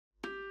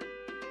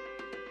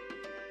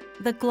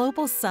The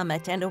Global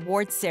Summit and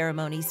Award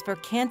Ceremonies for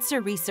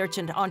Cancer Research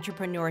and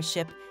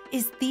Entrepreneurship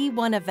is the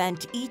one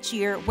event each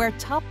year where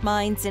top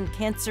minds in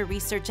cancer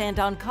research and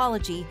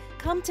oncology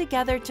come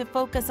together to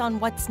focus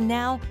on what's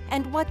now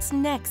and what's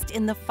next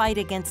in the fight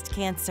against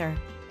cancer.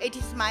 It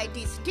is my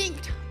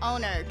distinct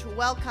honor to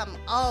welcome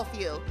all of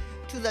you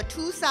to the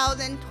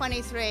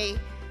 2023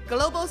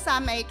 Global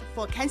Summit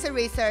for Cancer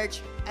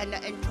Research and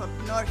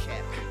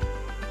Entrepreneurship.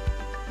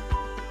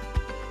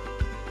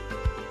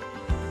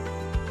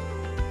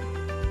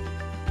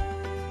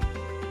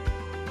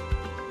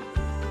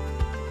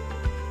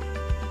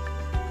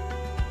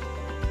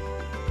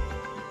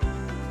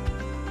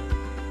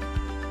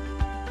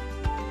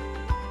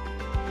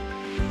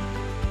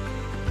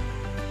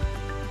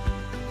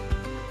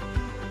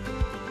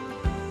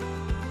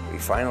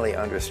 We finally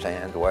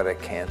understand what a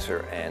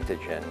cancer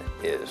antigen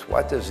is.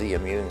 What does the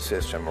immune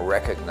system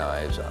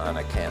recognize on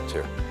a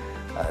cancer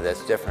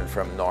that's different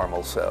from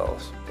normal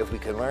cells? If we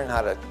can learn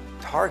how to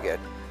target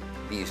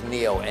these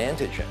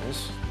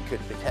neoantigens, we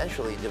could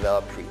potentially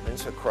develop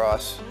treatments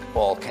across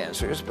all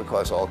cancers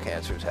because all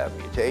cancers have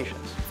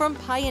mutations. From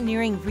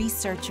pioneering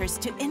researchers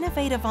to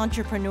innovative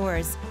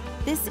entrepreneurs,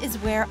 this is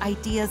where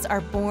ideas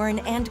are born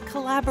and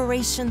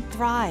collaboration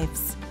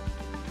thrives.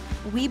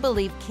 We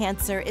believe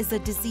cancer is a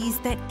disease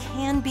that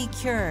can be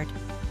cured.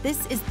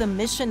 This is the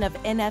mission of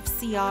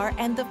NFCR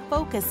and the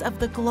focus of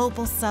the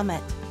Global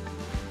Summit.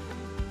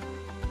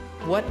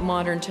 What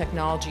modern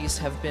technologies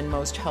have been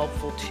most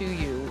helpful to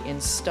you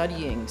in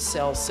studying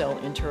cell-cell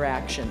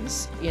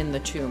interactions in the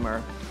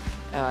tumor?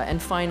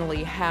 And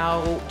finally,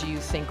 how do you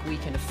think we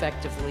can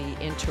effectively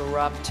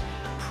interrupt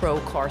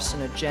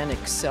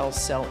pro-carcinogenic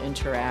cell-cell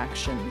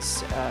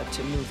interactions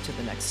to move to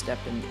the next step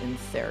in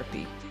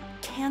therapy?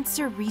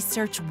 Cancer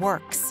research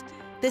works.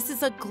 This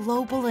is a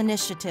global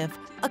initiative,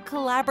 a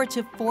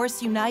collaborative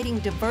force uniting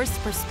diverse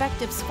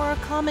perspectives for a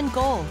common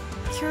goal: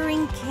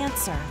 curing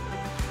cancer.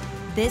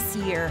 This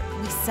year,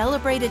 we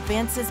celebrate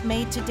advances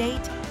made to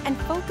date and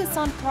focus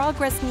on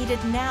progress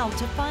needed now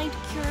to find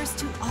cures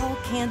to all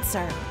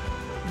cancer.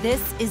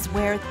 This is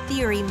where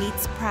theory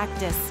meets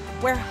practice,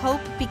 where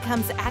hope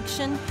becomes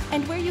action,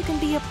 and where you can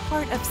be a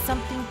part of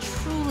something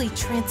truly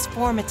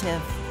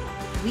transformative.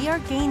 We are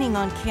gaining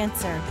on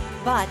cancer,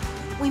 but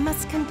we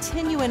must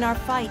continue in our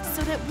fight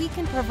so that we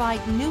can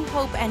provide new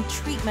hope and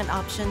treatment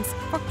options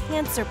for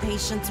cancer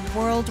patients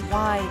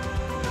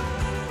worldwide.